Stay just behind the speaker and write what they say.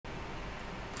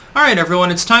Alright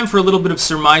everyone, it's time for a little bit of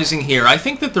surmising here. I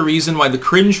think that the reason why the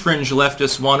cringe fringe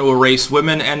leftists want to erase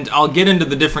women, and I'll get into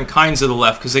the different kinds of the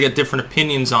left because they get different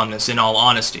opinions on this in all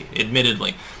honesty,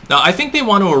 admittedly. Now, I think they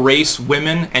want to erase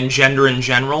women and gender in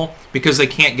general because they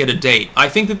can't get a date. I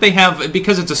think that they have,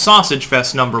 because it's a sausage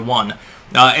fest, number one,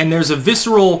 and there's a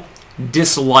visceral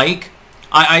dislike,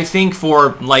 I think,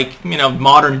 for, like, you know,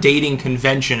 modern dating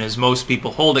convention as most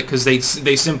people hold it, because they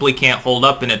simply can't hold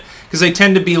up in it. Because they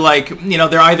tend to be like, you know,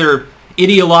 they're either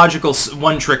ideological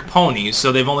one-trick ponies,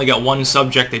 so they've only got one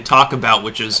subject they talk about,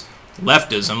 which is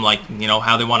leftism, like, you know,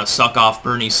 how they want to suck off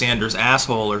Bernie Sanders'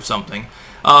 asshole or something.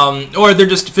 Or they're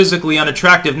just physically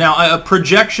unattractive. Now, a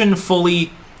projection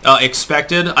fully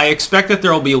expected. I expect that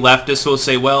there will be leftists who will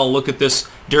say, well, look at this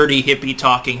dirty hippie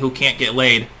talking who can't get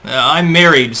laid. I'm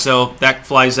married, so that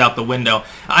flies out the window.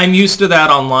 I'm used to that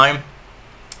online.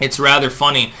 It's rather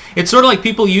funny. It's sort of like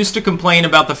people used to complain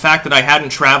about the fact that I hadn't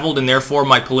traveled and therefore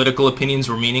my political opinions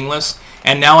were meaningless.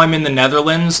 And now I'm in the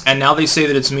Netherlands, and now they say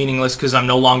that it's meaningless because I'm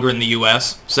no longer in the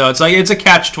U.S. So it's like, it's a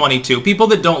catch-22. People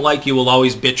that don't like you will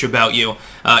always bitch about you,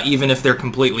 even if they're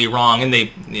completely wrong. And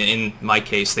they, in my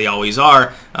case, they always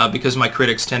are, because my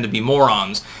critics tend to be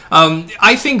morons.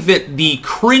 I think that the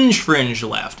cringe fringe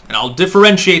left, and I'll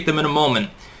differentiate them in a moment,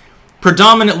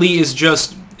 predominantly is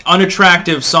just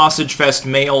unattractive sausage fest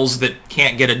males that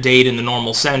can't get a date in the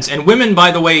normal sense. And women,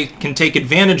 by the way, can take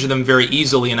advantage of them very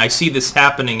easily, and I see this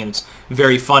happening, and it's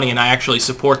very funny, and I actually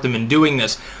support them in doing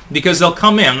this, because they'll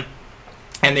come in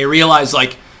and they realize,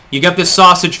 like, you got this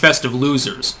sausage fest of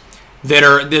losers that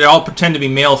all pretend to be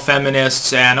male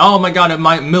feminists, and oh my god,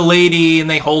 my milady, and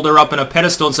they hold her up in a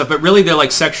pedestal and stuff, but really they're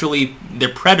like they're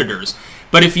predators.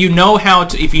 But if you know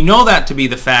that to be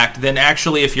the fact, then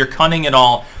actually if you're cunning at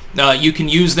all, you can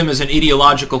use them as an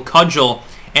ideological cudgel,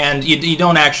 and you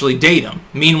don't actually date them.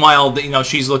 Meanwhile, you know,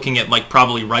 she's looking at, like,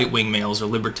 probably right-wing males or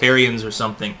libertarians or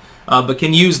something, but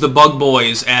can use the bug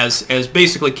boys as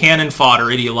basically cannon fodder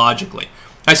ideologically.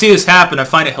 I see this happen. I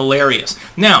find it hilarious.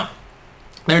 Now,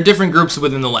 there are different groups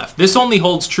within the left. This only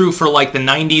holds true for, like, the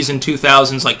 90s and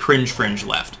 2000s, like, cringe fringe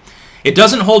left. It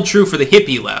doesn't hold true for the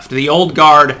hippie left. The old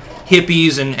guard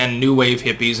hippies and new wave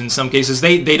hippies, in some cases,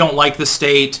 they don't like the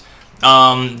state.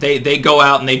 They go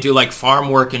out and they do, like, farm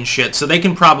work and shit, so they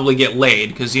can probably get laid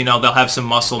because, you know, they'll have some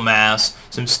muscle mass,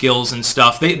 some skills and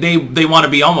stuff. They want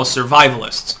to be almost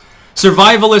survivalists.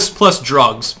 Survivalists plus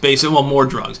drugs, basically. Well, more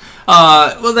drugs.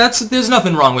 Well, there's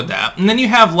nothing wrong with that. And then you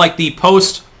have, like, the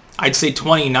post, I'd say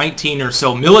 2019 or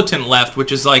so militant left,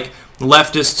 which is like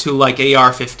leftists who like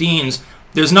AR-15s.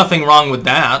 There's nothing wrong with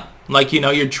that. Like, you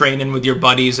know, you're training with your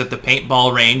buddies at the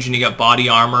paintball range and you got body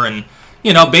armor, and,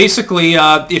 you know, basically,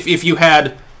 if you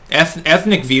had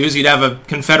ethnic views, you'd have a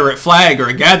Confederate flag or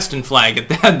a Gadsden flag at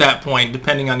that point,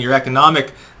 depending on your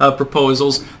economic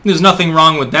proposals. There's nothing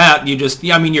wrong with that. You just,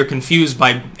 I mean, you're confused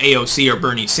by AOC or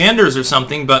Bernie Sanders or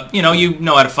something, but, you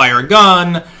know how to fire a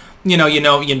gun.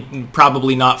 You're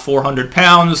probably not 400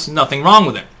 pounds. Nothing wrong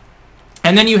with it.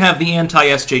 And then you have the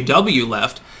anti-SJW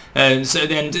left,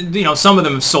 and you know, some of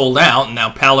them have sold out and now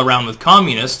pal around with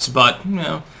communists, but, you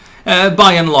know,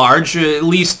 by and large, at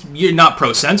least you're not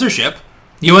pro-censorship.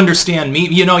 You understand me.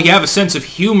 You know, you have a sense of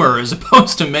humor as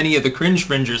opposed to many of the cringe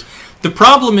fringers. The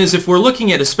problem is, if we're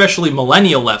looking at especially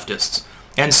millennial leftists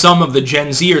and some of the Gen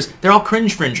Zers, they're all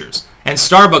cringe fringers. And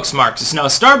Starbucks Marxists. Now, a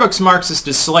Starbucks Marxist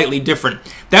is slightly different.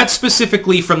 That's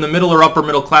specifically from the middle or upper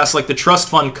middle class, like the trust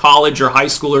fund college or high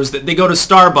schoolers, that they go to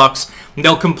Starbucks and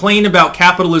they'll complain about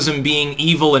capitalism being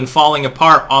evil and falling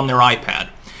apart on their iPad.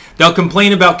 They'll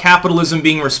complain about capitalism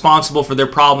being responsible for their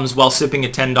problems while sipping a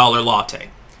 $10 latte.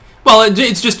 Well,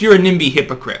 it's just you're a NIMBY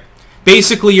hypocrite.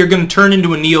 Basically, you're going to turn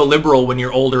into a neoliberal when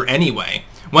you're older anyway.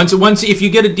 If you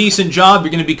get a decent job,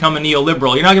 you're going to become a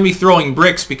neoliberal. You're not going to be throwing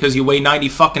bricks because you weigh 90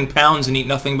 fucking pounds and eat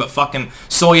nothing but fucking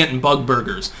soy and bug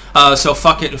burgers. So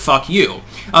fuck it and fuck you.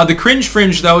 The cringe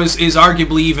fringe, though, is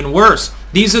arguably even worse.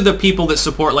 These are the people that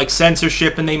support, like,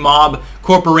 censorship, and they mob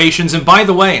corporations. And by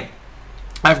the way,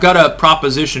 I've got a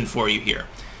proposition for you here.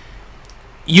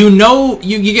 You know,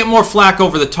 you get more flack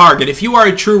over the target if you are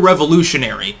a true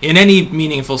revolutionary in any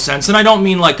meaningful sense. And I don't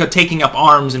mean like taking up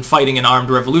arms and fighting an armed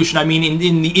revolution. I mean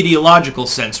in the ideological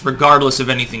sense, regardless of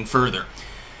anything further.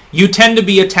 You tend to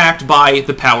be attacked by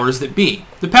the powers that be.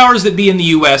 The powers that be in the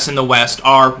U.S. and the West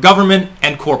are government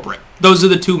and corporate. Those are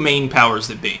the two main powers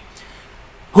that be.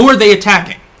 Who are they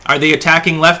attacking? Are they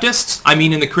attacking leftists? I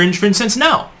mean, in the cringe fringe sense,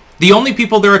 no. The only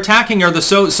people they're attacking are the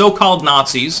so-called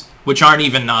Nazis, which aren't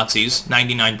even Nazis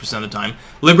 99% of the time,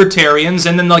 libertarians,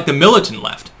 and then, like, the militant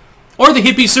left. Or the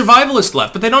hippie survivalist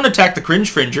left, but they don't attack the cringe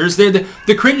fringers.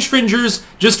 The cringe fringers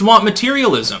just want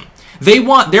materialism.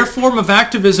 Their form of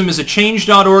activism is a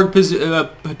change.org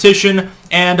petition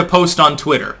and a post on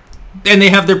Twitter. And they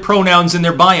have their pronouns in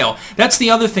their bio. That's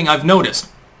the other thing I've noticed.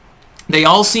 They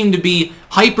all seem to be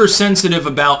hypersensitive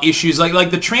about issues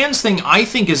like the trans thing. I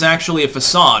think is actually a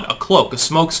facade, a cloak, a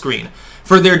smokescreen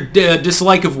for their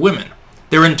dislike of women,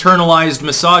 their internalized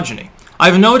misogyny.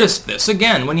 I've noticed this.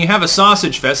 Again, when you have a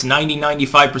sausage fest,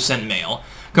 90-95% male,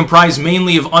 comprised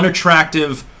mainly of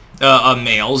unattractive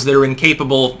males that are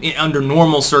incapable, under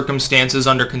normal circumstances,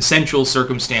 under consensual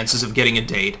circumstances, of getting a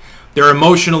date. They're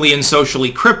emotionally and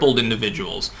socially crippled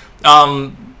individuals.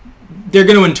 They're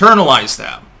going to internalize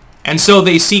that. And so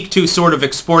they seek to sort of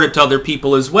export it to other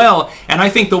people as well. And I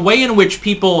think the way in which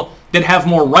people that have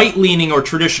more right-leaning or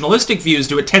traditionalistic views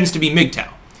do it tends to be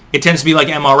MGTOW. It tends to be like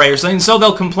MRA or something. So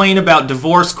they'll complain about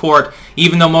divorce court,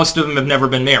 even though most of them have never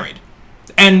been married.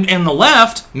 And the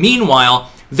left,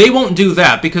 meanwhile, they won't do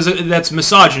that because that's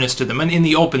misogynist to them in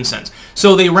the open sense.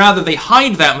 So they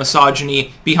hide that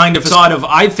misogyny behind a facade of,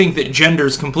 I think that gender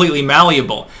is completely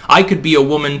malleable. I could be a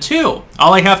woman too.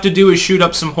 All I have to do is shoot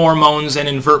up some hormones and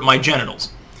invert my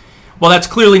genitals. Well, that's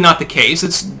clearly not the case.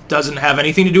 It doesn't have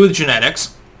anything to do with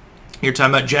genetics. You're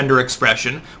talking about gender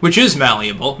expression, which is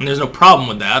malleable, and there's no problem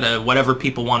with that, whatever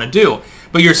people want to do.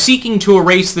 But you're seeking to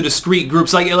erase the discrete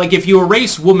groups. Like if you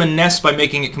erase womanness by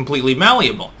making it completely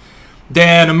malleable,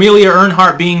 then Amelia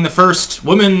Earhart being the first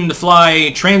woman to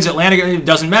fly transatlantic, it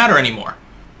doesn't matter anymore.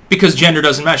 Because gender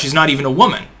doesn't matter. She's not even a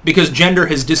woman. Because gender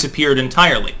has disappeared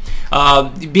entirely.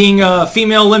 Being a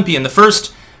female Olympian, the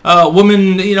first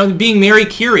woman, being Mary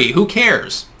Curie, who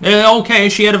cares? Okay,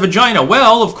 she had a vagina.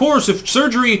 Well, of course, if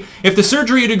the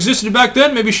surgery had existed back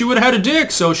then, maybe she would have had a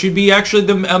dick, so she'd be actually,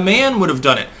 a man would have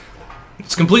done it.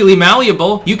 It's completely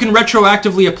malleable. You can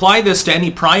retroactively apply this to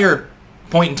any prior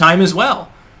point in time as well.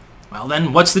 Well,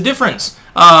 then what's the difference?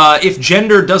 If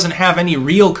gender doesn't have any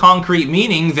real concrete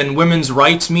meaning, then women's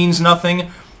rights means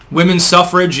nothing. Women's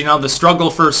suffrage, the struggle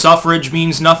for suffrage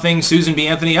means nothing. Susan B.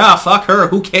 Anthony, fuck her,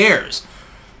 who cares?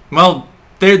 Well,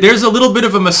 there's a little bit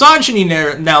of a misogyny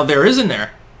now there, isn't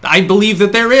there? I believe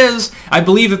that there is. I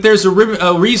believe that there's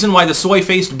a reason why the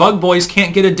soy-faced bug boys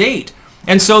can't get a date.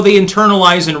 And so they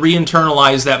internalize and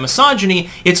re-internalize that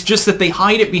misogyny. It's just that they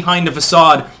hide it behind a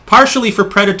facade, partially for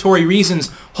predatory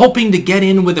reasons, hoping to get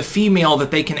in with a female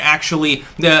that they can actually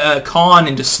con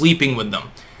into sleeping with them.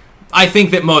 I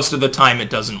think that most of the time it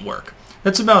doesn't work.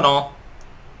 That's about all.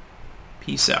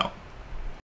 Peace out.